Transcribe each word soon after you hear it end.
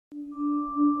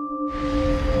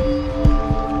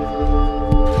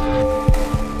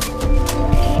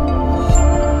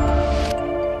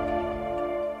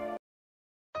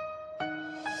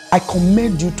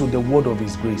commend you to the word of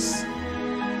his grace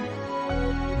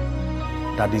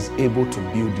that is able to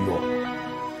build you up.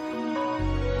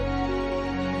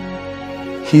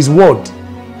 His word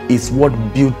is what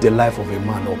built the life of a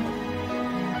man up.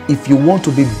 If you want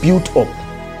to be built up,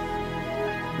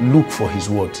 look for his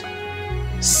word.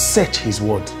 Search his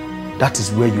word. That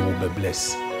is where you will be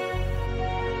blessed.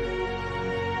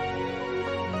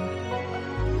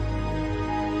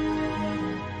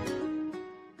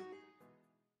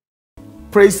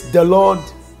 Praise the Lord.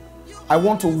 I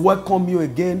want to welcome you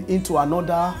again into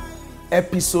another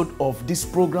episode of this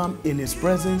program, In His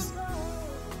Presence.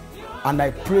 And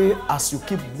I pray as you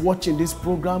keep watching this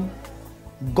program,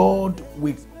 God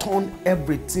will turn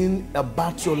everything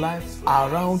about your life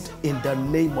around in the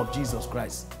name of Jesus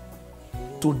Christ.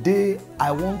 Today,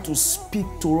 I want to speak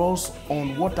to us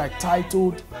on what I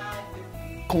titled,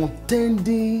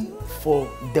 Contending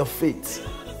for the Faith.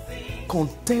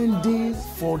 Contending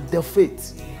for the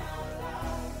faith.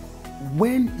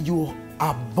 When you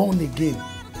are born again,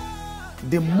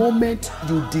 the moment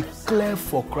you declare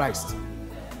for Christ,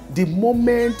 the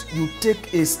moment you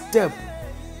take a step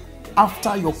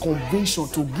after your conviction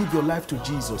to give your life to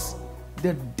Jesus,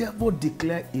 the devil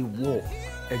declares a war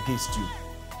against you.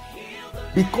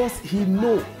 Because he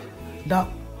knows that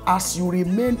as you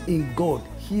remain in God,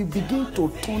 he begins to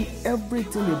turn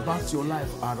everything about your life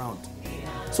around.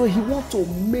 So he wants to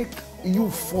make you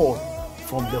fall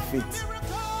from the faith.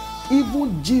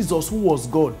 Even Jesus, who was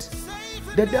God,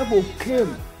 the devil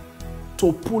came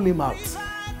to pull him out.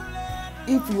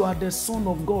 If you are the Son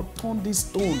of God, turn this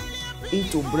stone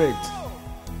into bread.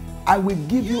 I will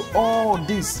give you all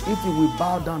this if you will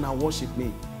bow down and worship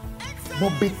me.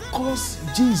 But because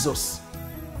Jesus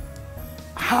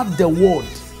had the word,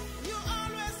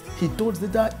 he told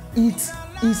that it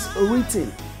is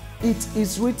written. It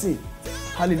is written.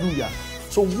 Hallelujah.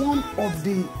 So one of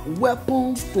the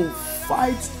weapons to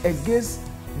fight against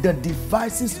the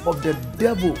devices of the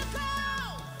devil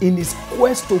in his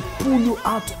quest to pull you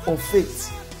out of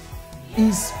faith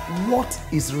is what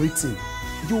is written.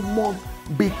 You must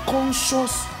be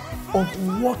conscious of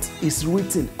what is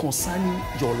written concerning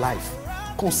your life,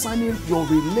 concerning your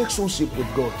relationship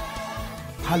with God.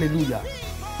 Hallelujah.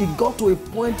 It got to a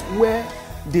point where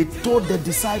they told the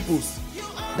disciples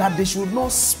that they should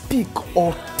not speak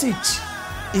or teach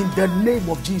in the name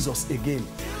of Jesus again.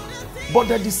 But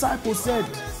the disciples said,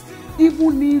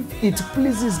 even if it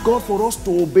pleases God for us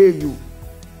to obey you,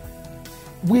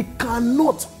 we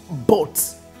cannot but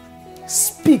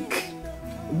speak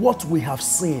what we have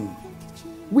seen.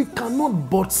 We cannot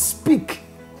but speak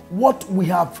what we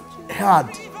have heard.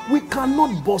 We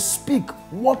cannot but speak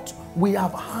what we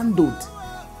have handled.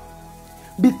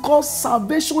 Because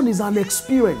salvation is an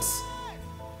experience.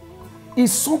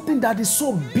 It's something that is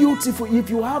so beautiful. If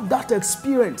you have that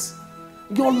experience,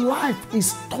 your life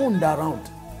is turned around.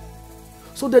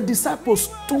 So the disciples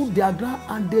stood their ground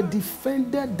and they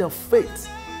defended the faith.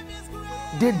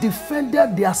 They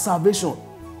defended their salvation.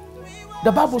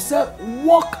 The Bible said,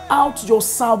 work out your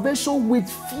salvation with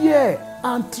fear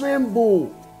and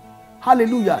tremble.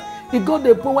 Hallelujah. It got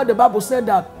the point where the Bible said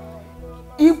that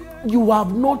if you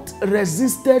have not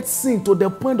resisted sin to the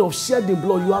point of shedding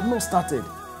blood, you have not started.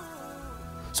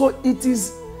 So it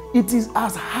is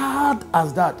as hard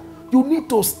as that. You need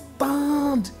to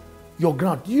stand your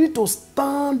ground. You need to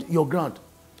stand your ground.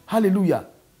 Hallelujah.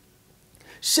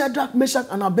 Shadrach, Meshach,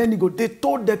 and Abednego, they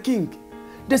told the king,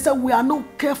 they said, we are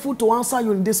not careful to answer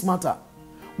you in this matter.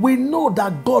 We know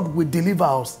that God will deliver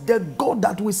us. The God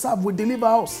that we serve will deliver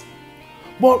us.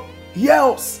 But hear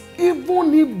us,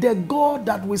 even if the God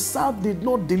that we serve did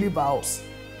not deliver us,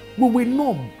 we will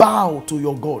not bow to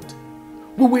your God.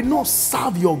 We will not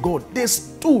serve your God. They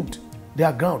stood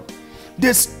their ground.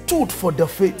 They stood for the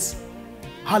faith.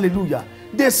 Hallelujah.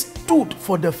 They stood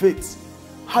for the faith.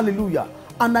 Hallelujah.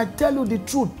 And I tell you the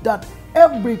truth that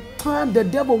every time the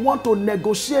devil wants to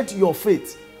negotiate your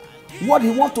faith, what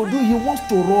he wants to do, he wants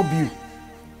to rob you.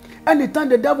 Anytime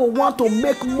the devil wants to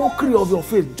make mockery of your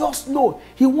faith, just know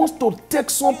he wants to take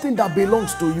something that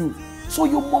belongs to you. So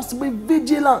you must be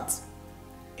vigilant.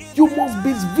 You must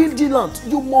be vigilant.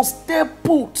 You must stay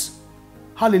put.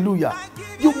 Hallelujah.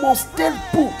 You must stay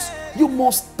put. You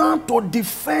must stand to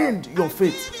defend your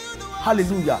faith.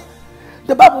 Hallelujah.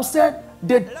 The Bible said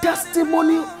the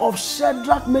testimony of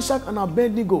Shadrach, Meshach, and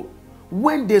Abednego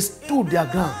when they stood their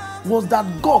ground was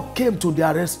that God came to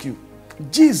their rescue.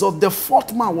 Jesus, the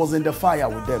fourth man, was in the fire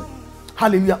with them.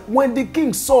 Hallelujah. When the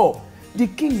king saw, the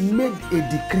king made a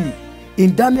decree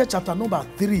in Daniel chapter number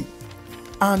 3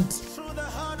 and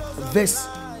verse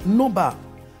number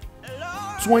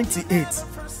 28.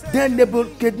 Then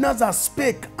Nebuchadnezzar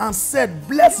spake and said,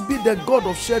 Blessed be the God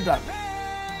of Shadrach,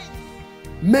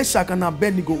 Meshach, and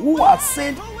Abednego, who hath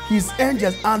sent his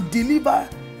angels and delivered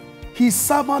his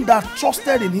servant that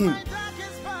trusted in him,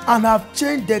 and have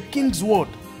changed the king's word,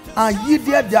 and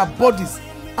yielded their bodies,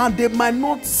 and they might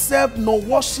not serve nor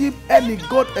worship any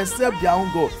god except their own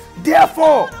God.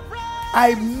 Therefore,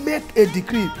 I make a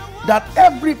decree that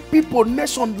every people,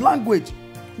 nation, language,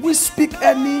 we speak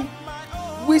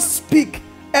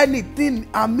anything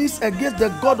amiss against the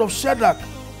God of Shadrach,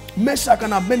 Meshach,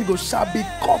 and Abednego shall be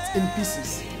cut in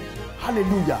pieces.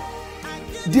 Hallelujah.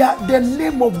 The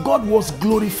name of God was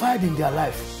glorified in their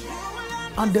life,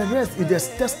 and the rest is the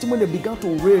testimony began to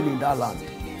reign in that land.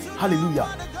 Hallelujah.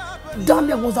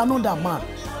 Daniel was another man.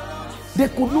 They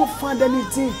could not find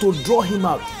anything to draw him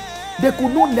out. They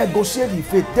could not negotiate his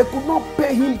faith. They could not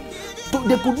pay him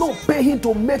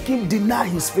to make him deny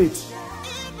his faith,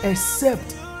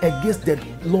 except against the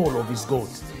law of his God.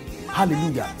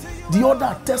 Hallelujah. The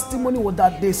other testimony was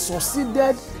that they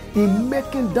succeeded in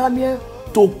making Daniel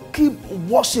to keep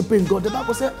worshiping God. The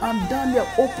Bible said, and Daniel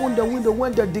opened the window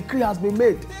when the decree has been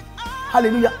made.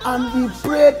 Hallelujah. And he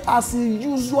prayed as he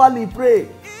usually prayed,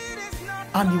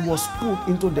 and he was put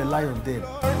into the lion den.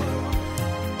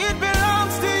 It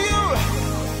belongs to you.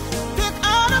 Take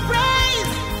all the praise.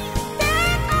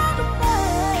 Take all the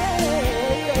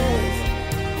praise.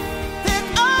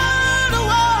 Take all the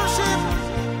worship.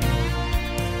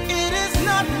 It is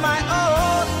not my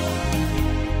own.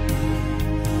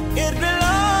 It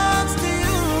belongs to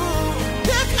you.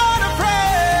 Take all the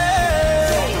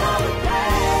praise. Take all the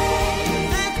praise.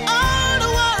 Take all the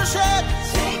worship.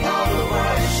 Take all the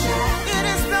worship. It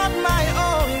is not my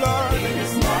own, Lord. It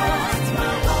is not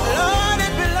my own. Lord,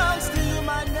 it belongs to you,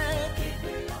 my name.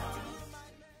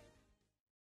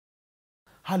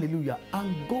 Hallelujah.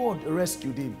 And God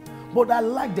rescued him. But I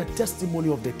like the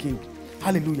testimony of the king.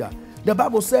 Hallelujah. The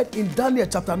Bible said in Daniel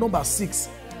chapter number 6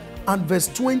 and verse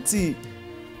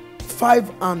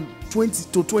 25 and 20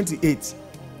 to 28.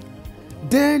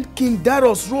 Then King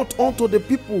Darius wrote unto the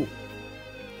people,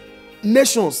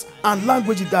 nations, and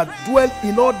languages that dwell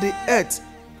in all the earth,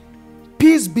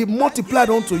 peace be multiplied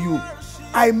unto you.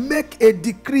 I make a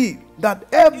decree that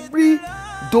every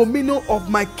dominion of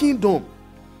my kingdom,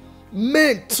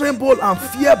 men tremble and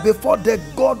fear before the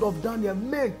God of Daniel.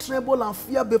 Men tremble and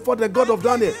fear before the God of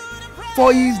Daniel,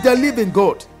 for he is the living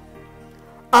God,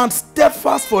 and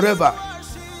steadfast forever.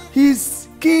 His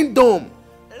kingdom,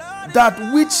 that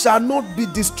which shall not be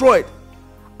destroyed,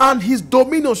 and his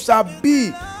dominion shall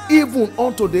be even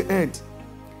unto the end.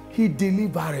 He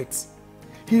delivereth,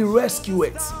 he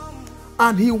rescueth,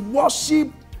 and he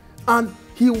worship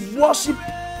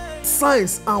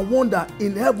signs and wonder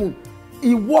in heaven.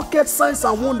 He worketh signs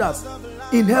and wonders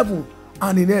in heaven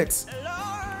and in earth.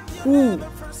 Who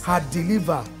had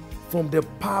delivered from the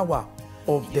power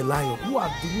of the lion? Who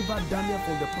had delivered Daniel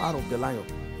from the power of the lion?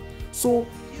 So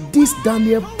this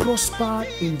Daniel prospered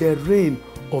in the reign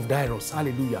of Darius.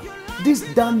 Hallelujah. This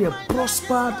Daniel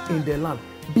prospered in the land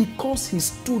because he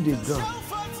stood the ground.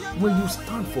 When you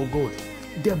stand for God,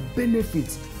 the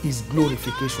benefit is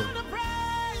glorification.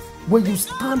 When you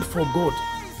stand for God,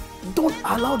 don't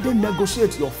allow them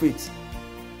negotiate your faith.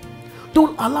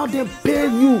 Don't allow them pay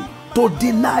you to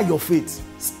deny your faith.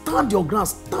 Stand your ground.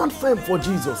 Stand firm for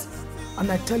Jesus.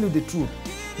 And I tell you the truth,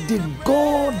 the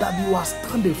God that you are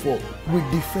standing for will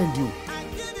defend you.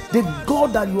 The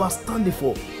God that you are standing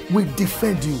for will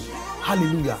defend you.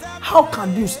 Hallelujah. How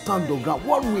can you stand your ground?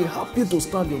 What will help you to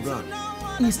stand your ground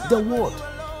is the word.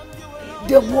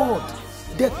 The word.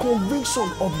 The conviction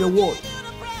of the word.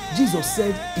 Jesus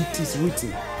said, it is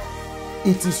written.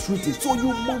 It is written. So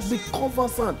you must be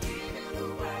conversant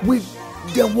with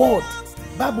the word.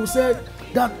 Bible said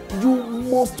that you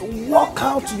must work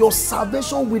out your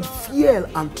salvation with fear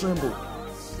and tremble.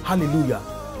 Hallelujah.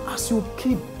 As you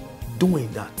keep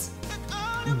doing that,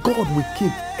 God will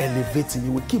keep elevating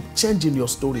you, will keep changing your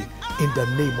story in the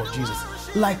name of Jesus.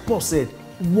 Like Paul said,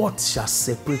 what shall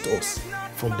separate us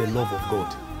from the love of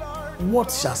God?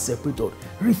 What shall separate us?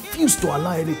 Refuse to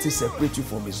allow anything separate you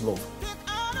from his love.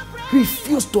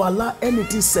 Refuse to allow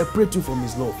anything separate you from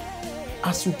his love.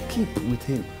 As you keep with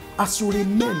him, as you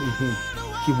remain in him,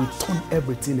 he will turn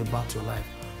everything about your life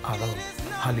around.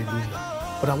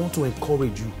 Hallelujah. But I want to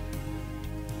encourage you.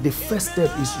 The first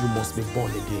step is you must be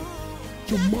born again.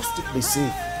 You must be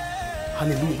saved.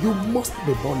 Hallelujah. You must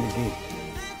be born again.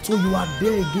 So you are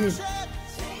there again.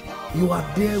 You are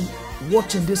there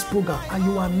watching this program and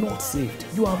you are not saved.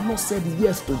 You have not said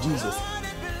yes to Jesus.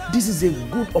 This is a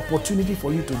good opportunity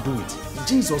for you to do it.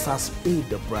 Jesus has paid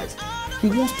the price. He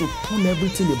wants to turn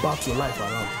everything about your life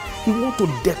around. He wants to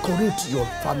decorate your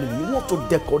family. He wants to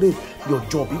decorate your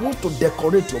job. He wants to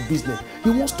decorate your business. He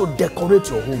wants to decorate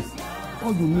your home.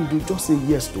 All you need is just say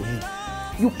yes to him.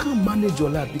 You can't manage your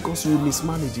life because you will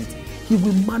mismanage it. He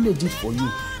will manage it for you,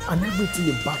 and everything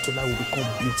about your life will become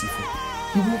beautiful.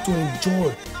 You want to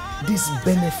enjoy this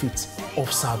benefit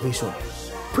of salvation.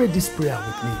 Pray this prayer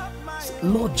with me.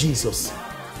 Lord Jesus,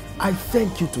 I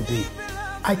thank you today.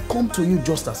 I come to you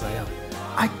just as I am.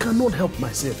 I cannot help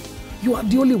myself. You are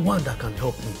the only one that can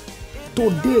help me.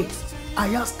 Today,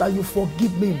 I ask that you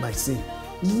forgive me my sin.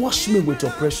 Wash me with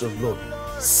your precious blood.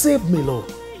 Save me,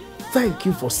 Lord. Thank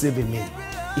you for saving me.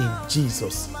 In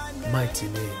Jesus' mighty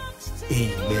name,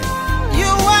 amen.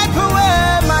 You wipe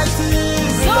away my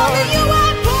tears. Only you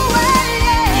wipe away.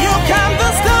 You calm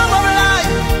the storm of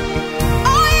life.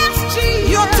 Oh yes, Jesus.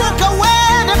 You took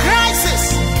away the crisis.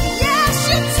 Yes,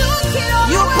 you took it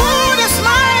away. You put a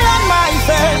smile on my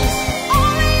face.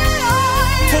 Only you,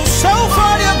 Lord. To show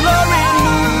for your glory in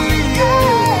me.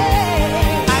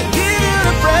 I give you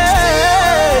the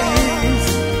praise.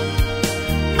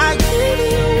 I give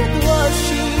you the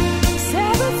worship.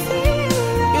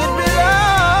 It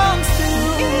belongs to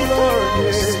you,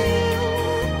 Lord.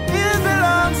 It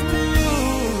belongs to you,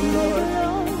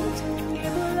 Lord.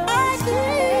 I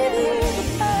give you the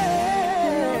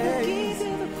praise.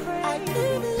 I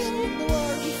give you the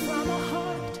worship from my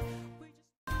heart.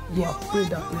 You have prayed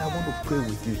that prayer. I want to pray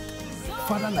with you.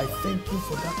 Father, I thank you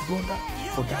for that brother,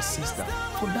 for that sister,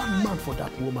 for that man, for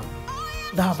that woman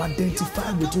that have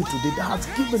identified with you today, that has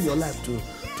given your life to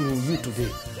you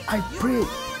today. I pray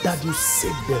that you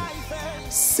save them.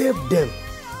 Save them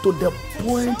to the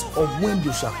point of when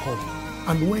you shall come.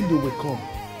 And when they will come,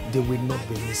 they will not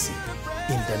be missing.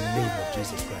 In the name of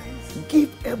Jesus Christ. Give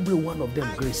every one of them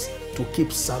grace to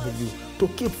keep serving you, to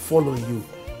keep following you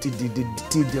till the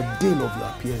day of your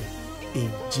appearing.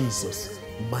 In Jesus'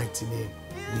 mighty name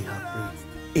we have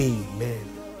prayed. Amen.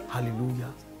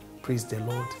 Hallelujah. Praise the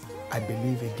Lord. I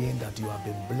believe again that you have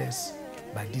been blessed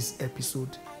by this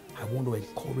episode. I want to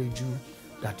encourage you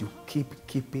that you keep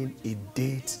keeping a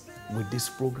date with this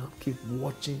program. Keep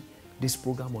watching this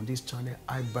program on this channel,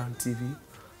 iBrandTV.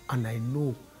 And I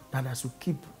know that as you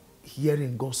keep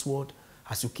hearing God's word,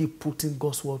 as you keep putting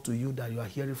God's word to you that you are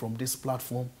hearing from this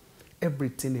platform,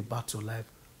 everything about your life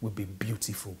will be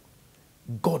beautiful.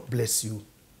 God bless you.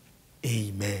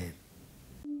 Amen.